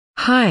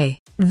Hi,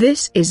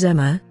 this is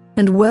Emma,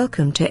 and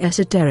welcome to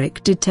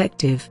Esoteric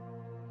Detective.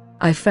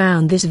 I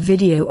found this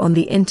video on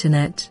the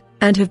internet,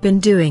 and have been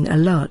doing a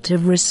lot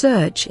of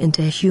research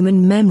into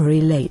human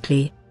memory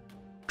lately.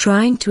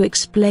 Trying to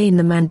explain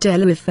the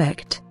Mandela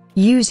Effect,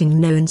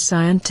 using known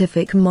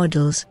scientific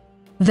models.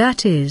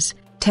 That is,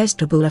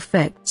 testable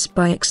effects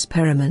by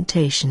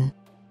experimentation.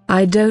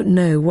 I don't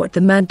know what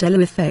the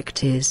Mandela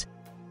Effect is.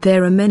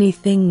 There are many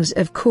things,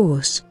 of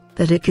course,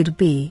 that it could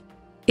be.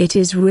 It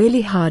is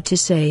really hard to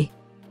say.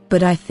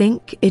 But I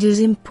think it is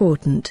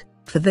important,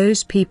 for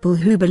those people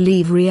who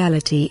believe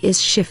reality is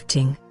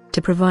shifting,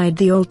 to provide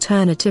the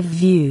alternative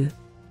view.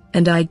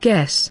 And I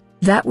guess,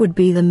 that would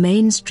be the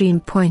mainstream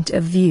point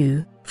of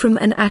view, from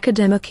an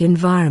academic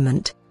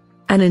environment.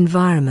 An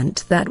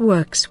environment that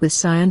works with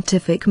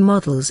scientific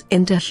models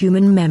into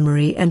human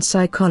memory and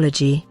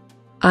psychology.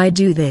 I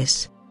do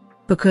this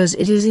because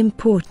it is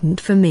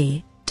important for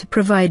me to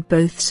provide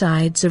both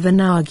sides of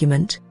an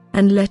argument,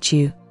 and let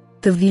you,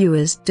 the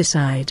viewers,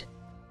 decide.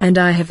 And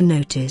I have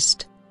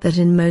noticed that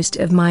in most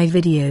of my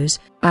videos,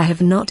 I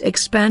have not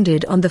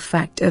expanded on the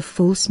fact of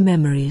false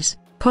memories,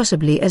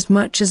 possibly as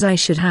much as I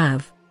should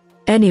have.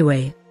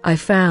 Anyway, I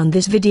found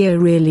this video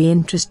really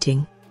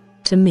interesting.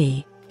 To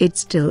me, it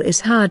still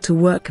is hard to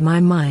work my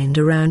mind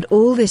around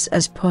all this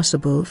as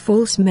possible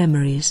false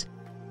memories.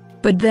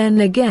 But then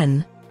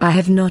again, I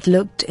have not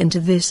looked into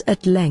this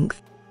at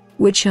length,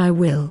 which I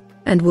will,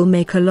 and will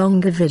make a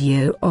longer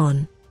video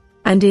on.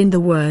 And in the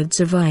words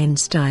of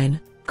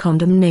Einstein,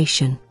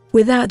 condemnation,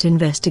 without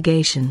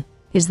investigation,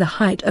 is the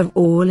height of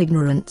all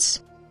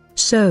ignorance.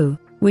 So,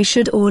 we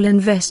should all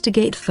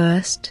investigate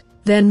first,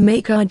 then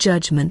make our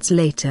judgments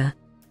later.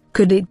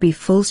 Could it be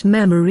false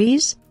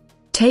memories?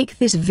 Take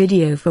this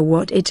video for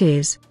what it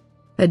is.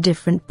 A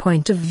different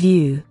point of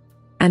view.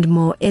 And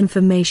more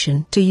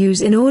information to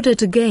use in order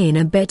to gain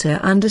a better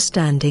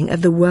understanding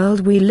of the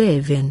world we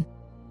live in.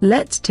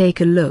 Let's take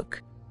a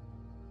look.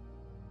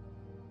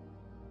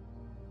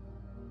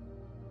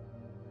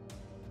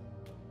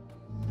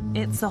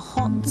 It's a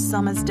hot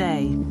summer's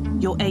day.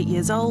 You're 8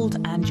 years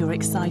old and you're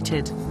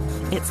excited.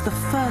 It's the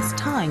first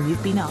time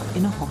you've been up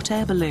in a hot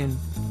air balloon.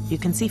 You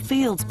can see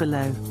fields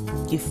below.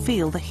 You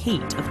feel the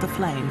heat of the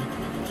flame.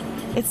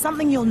 It's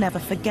something you'll never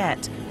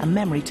forget, a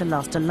memory to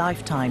last a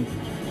lifetime.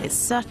 It's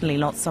certainly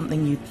not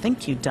something you'd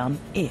think you'd done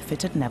if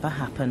it had never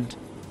happened.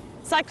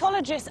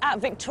 Psychologists at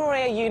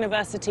Victoria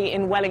University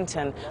in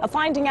Wellington are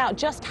finding out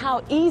just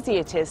how easy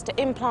it is to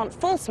implant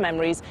false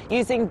memories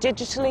using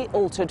digitally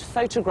altered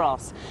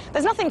photographs.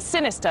 There's nothing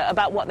sinister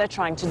about what they're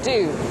trying to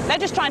do. They're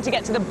just trying to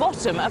get to the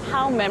bottom of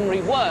how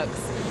memory works.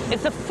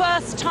 It's the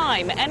first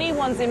time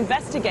anyone's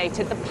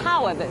investigated the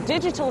power that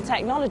digital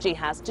technology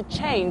has to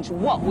change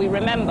what we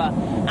remember,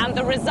 and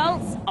the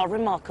results are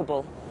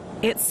remarkable.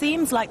 It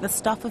seems like the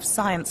stuff of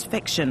science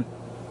fiction.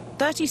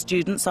 30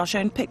 students are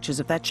shown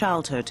pictures of their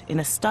childhood in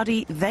a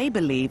study they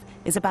believe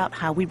is about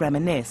how we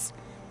reminisce.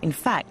 In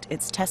fact,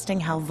 it's testing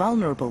how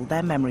vulnerable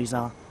their memories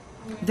are.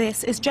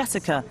 This is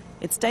Jessica.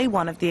 It's day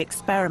one of the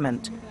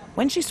experiment.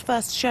 When she's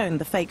first shown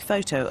the fake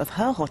photo of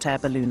her hot air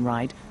balloon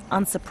ride,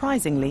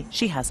 unsurprisingly,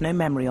 she has no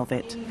memory of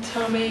it.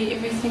 Tell me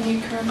everything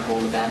you can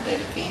recall about that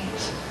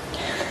event.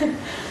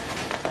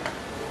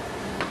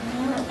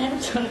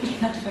 Absolutely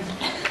nothing.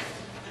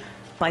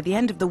 By the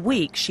end of the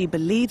week, she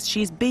believes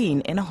she's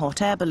been in a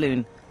hot air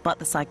balloon, but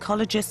the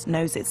psychologist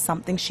knows it's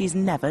something she's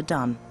never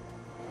done.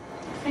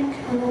 I think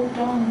I walked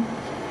on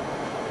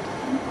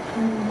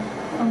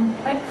the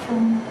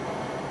platform.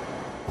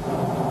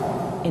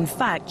 In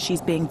fact,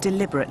 she's being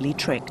deliberately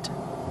tricked.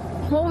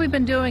 What we've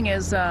been doing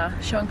is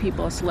showing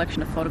people a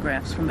selection of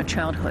photographs from their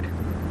childhood.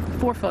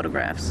 4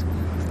 photographs.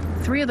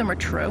 3 of them are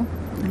true,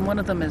 and 1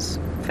 of them is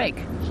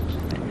fake.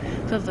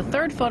 So the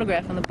 3rd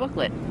photograph in the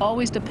booklet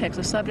always depicts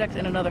a subject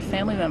and another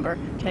family member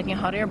taking a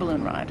hot air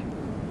balloon ride.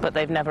 But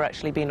they've never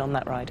actually been on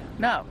that ride?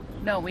 No,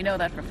 we know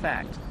that for a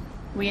fact.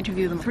 We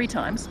interview them 3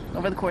 times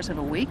over the course of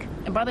a week,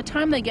 and by the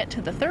time they get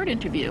to the 3rd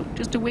interview,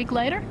 just a week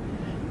later,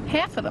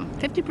 half of them,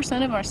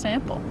 50% of our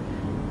sample,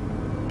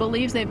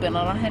 believes they've been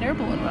on a hot air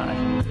balloon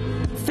ride.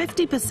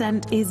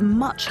 50% is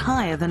much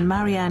higher than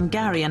Marianne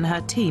Gary and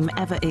her team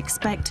ever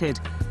expected.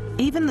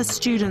 Even the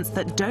students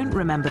that don't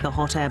remember the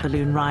hot air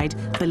balloon ride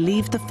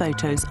believe the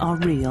photos are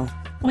real.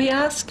 We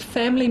ask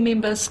family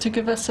members to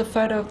give us a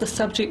photo of the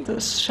subject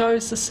that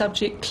shows the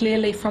subject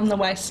clearly from the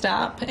waist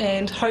up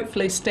and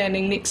hopefully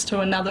standing next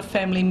to another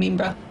family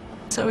member.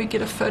 So we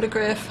get a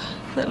photograph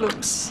that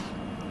looks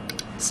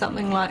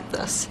something like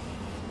this.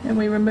 And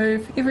we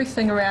remove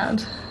everything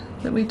around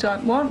that we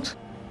don't want.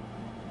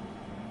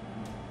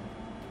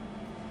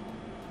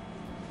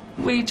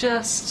 We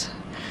just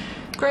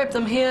grab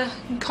them here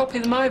and copy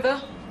them over,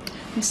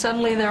 and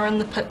suddenly they're in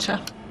the picture.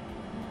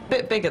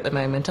 Bit big at the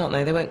moment, aren't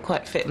they? They won't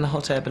quite fit in the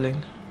hot air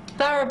balloon.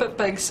 They're a bit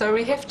big, so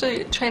we have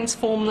to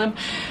transform them,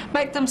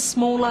 make them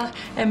smaller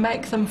and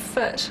make them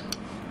fit.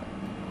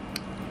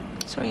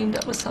 So we end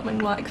up with something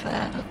like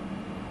that.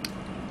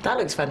 That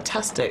looks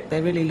fantastic.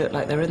 They really look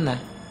like they're in there.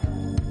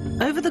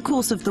 Over the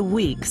course of the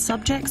week,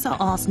 subjects are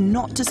asked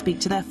not to speak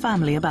to their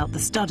family about the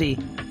study.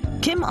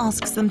 Kim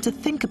asks them to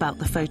think about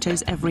the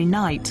photos every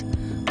night.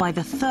 By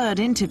the third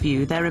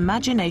interview, their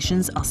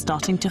imaginations are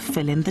starting to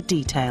fill in the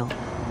detail.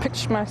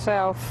 Picture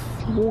myself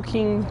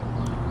walking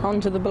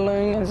onto the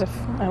balloon as if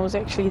I was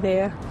actually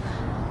there.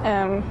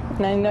 And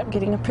I ended up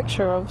getting a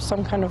picture of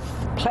some kind of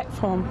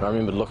platform. I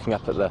remember looking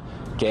up at the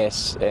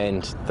gas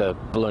and the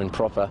balloon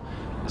proper,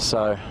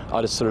 so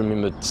I just sort of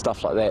remembered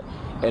stuff like that,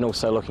 and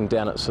also looking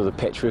down at sort of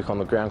the patchwork on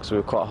the ground because we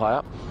were quite high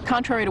up.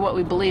 Contrary to what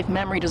we believe,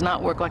 memory does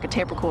not work like a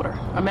tape recorder.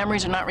 Our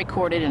memories are not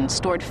recorded and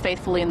stored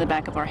faithfully in the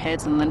back of our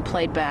heads and then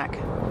played back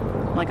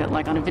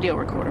like on a video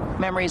recorder.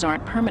 Memories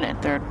aren't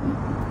permanent. They're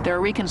a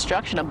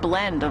reconstruction, a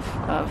blend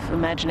of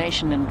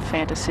imagination and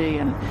fantasy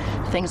and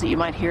things that you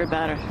might hear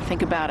about or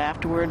think about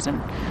afterwards,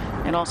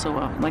 and also,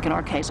 like in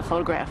our case, a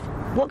photograph.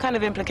 What kind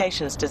of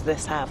implications does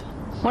this have?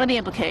 One of the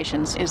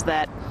implications is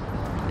that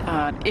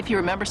if you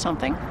remember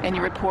something and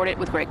you report it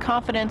with great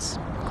confidence,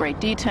 great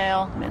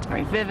detail, and it's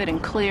very vivid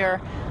and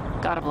clear,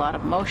 got a lot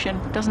of emotion,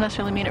 it doesn't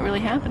necessarily mean it really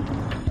happened.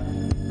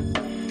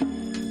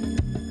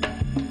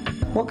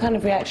 What kind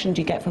of reaction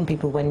do you get from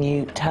people when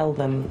you tell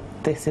them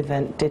this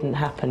event didn't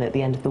happen at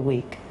the end of the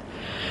week?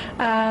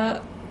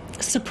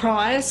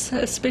 Surprise,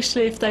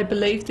 especially if they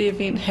believe the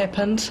event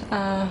happened.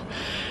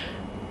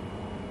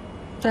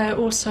 They're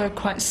also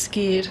quite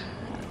scared.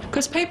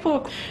 Because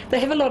people,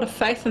 they have a lot of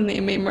faith in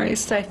their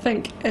memories. They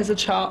think as a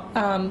child,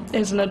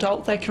 as an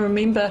adult, they can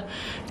remember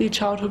their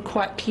childhood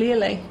quite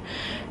clearly.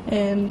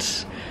 And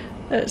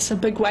it's a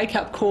big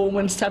wake-up call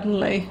when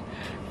suddenly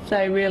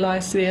they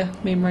realise their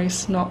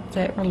memory's not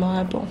that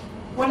reliable.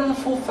 One of the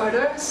 4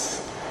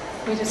 photos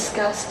we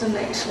discussed didn't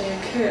actually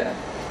occur.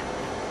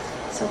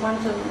 So one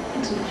of them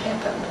didn't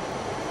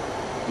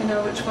happen. You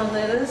know which one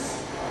that is?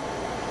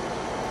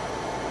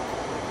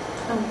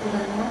 The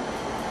balloon one.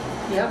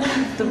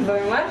 Yep, the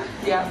balloon one.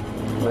 Yep.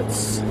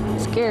 It's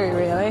scary,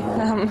 really.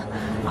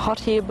 A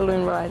hot air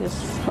balloon ride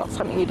is not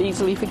something you'd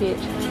easily forget.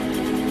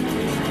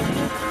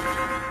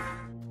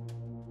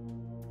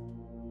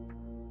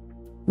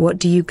 What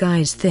do you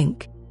guys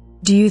think?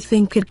 Do you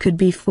think it could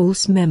be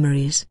false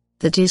memories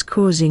that is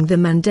causing the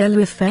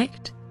Mandela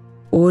Effect?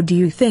 Or do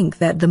you think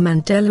that the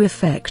Mandela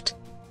Effect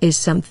is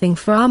something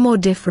far more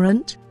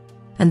different,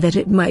 and that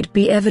it might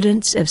be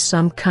evidence of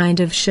some kind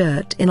of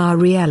shirt in our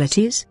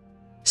realities?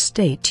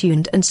 Stay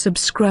tuned and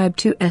subscribe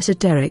to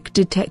Esoteric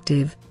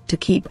Detective to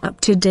keep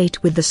up to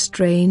date with the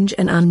strange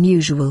and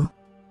unusual.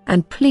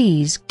 And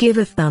please give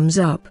a thumbs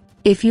up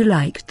if you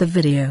liked the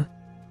video.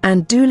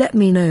 And do let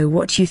me know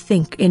what you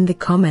think in the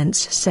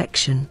comments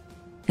section.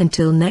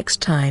 Until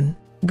next time,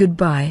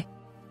 goodbye.